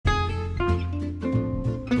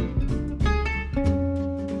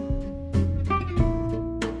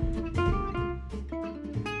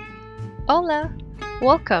Hola!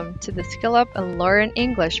 Welcome to the Skill Up and Learn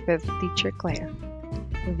English with Teacher Claire.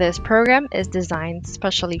 This program is designed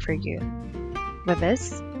specially for you. With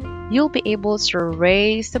this, you'll be able to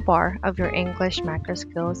raise the bar of your English macro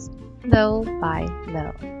skills little by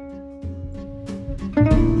little.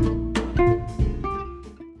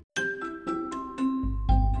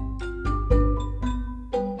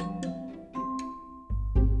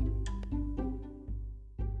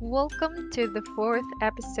 Welcome to the fourth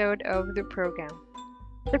episode of the program.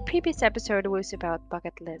 The previous episode was about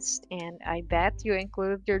bucket list, and I bet you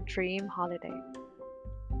included your dream holiday.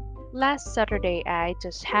 Last Saturday, I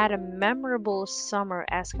just had a memorable summer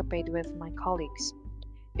escapade with my colleagues.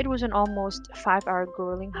 It was an almost 5-hour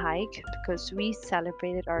grueling hike because we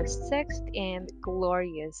celebrated our sixth and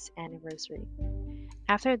glorious anniversary.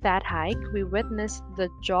 After that hike, we witnessed the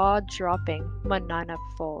jaw-dropping Manana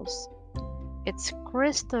Falls. Its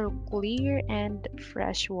crystal clear and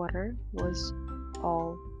fresh water was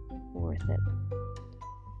all worth it.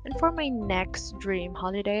 And for my next dream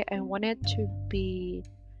holiday, I wanted to be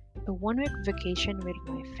a 1 week vacation with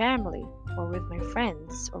my family or with my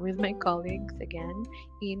friends or with my colleagues again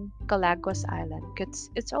in Calaguas Island.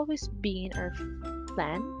 It's always been our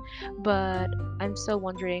plan, but I'm still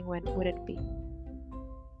wondering when would it be.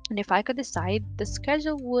 And if I could decide, the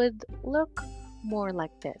schedule would look more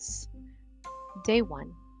like this. Day 1.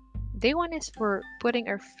 Day 1 is for putting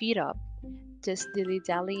our feet up, just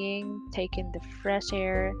dilly-dallying, taking the fresh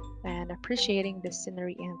air, and appreciating the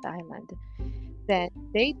scenery and the island. Then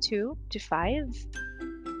day 2 to 5,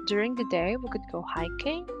 during the day we could go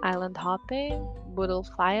hiking, island hopping, boodle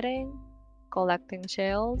fighting, collecting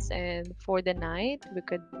shells, and for the night we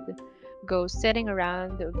could go sitting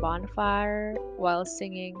around the bonfire while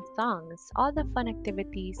singing songs, all the fun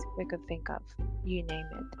activities we could think of, you name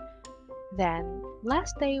it. Then,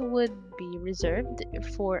 last day would be reserved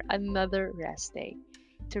for another rest day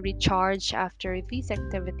to recharge after these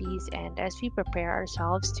activities and as we prepare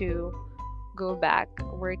ourselves to go back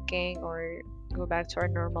working or go back to our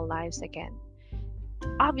normal lives again.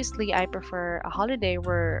 Obviously, I prefer a holiday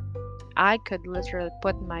where I could literally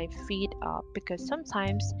put my feet up because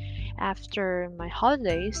sometimes after my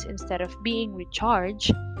holidays, instead of being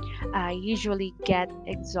recharged, I usually get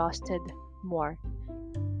exhausted more.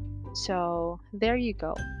 So there you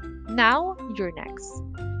go. Now you're next.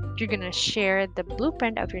 You're gonna share the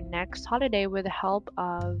blueprint of your next holiday with the help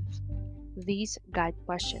of these guide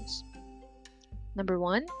questions. Number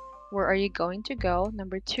 1, where are you going to go?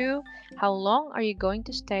 Number 2, how long are you going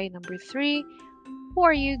to stay? Number 3, who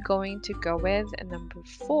are you going to go with? And number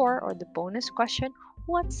 4, or the bonus question,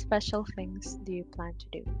 what special things do you plan to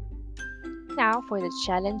do? Now for the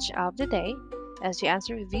challenge of the day. As you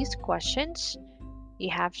answer these questions, you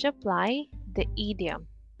have to apply the idiom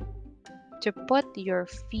to put your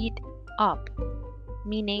feet up,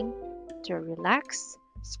 meaning to relax,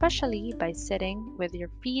 especially by sitting with your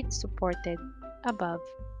feet supported above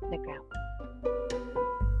the ground.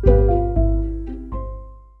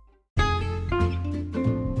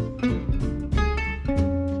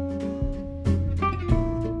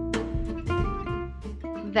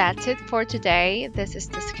 That's it for today. This is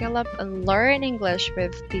the Skill Up and Learn English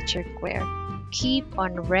with Teacher Claire. Keep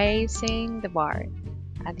on raising the bar.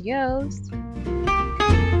 Adios.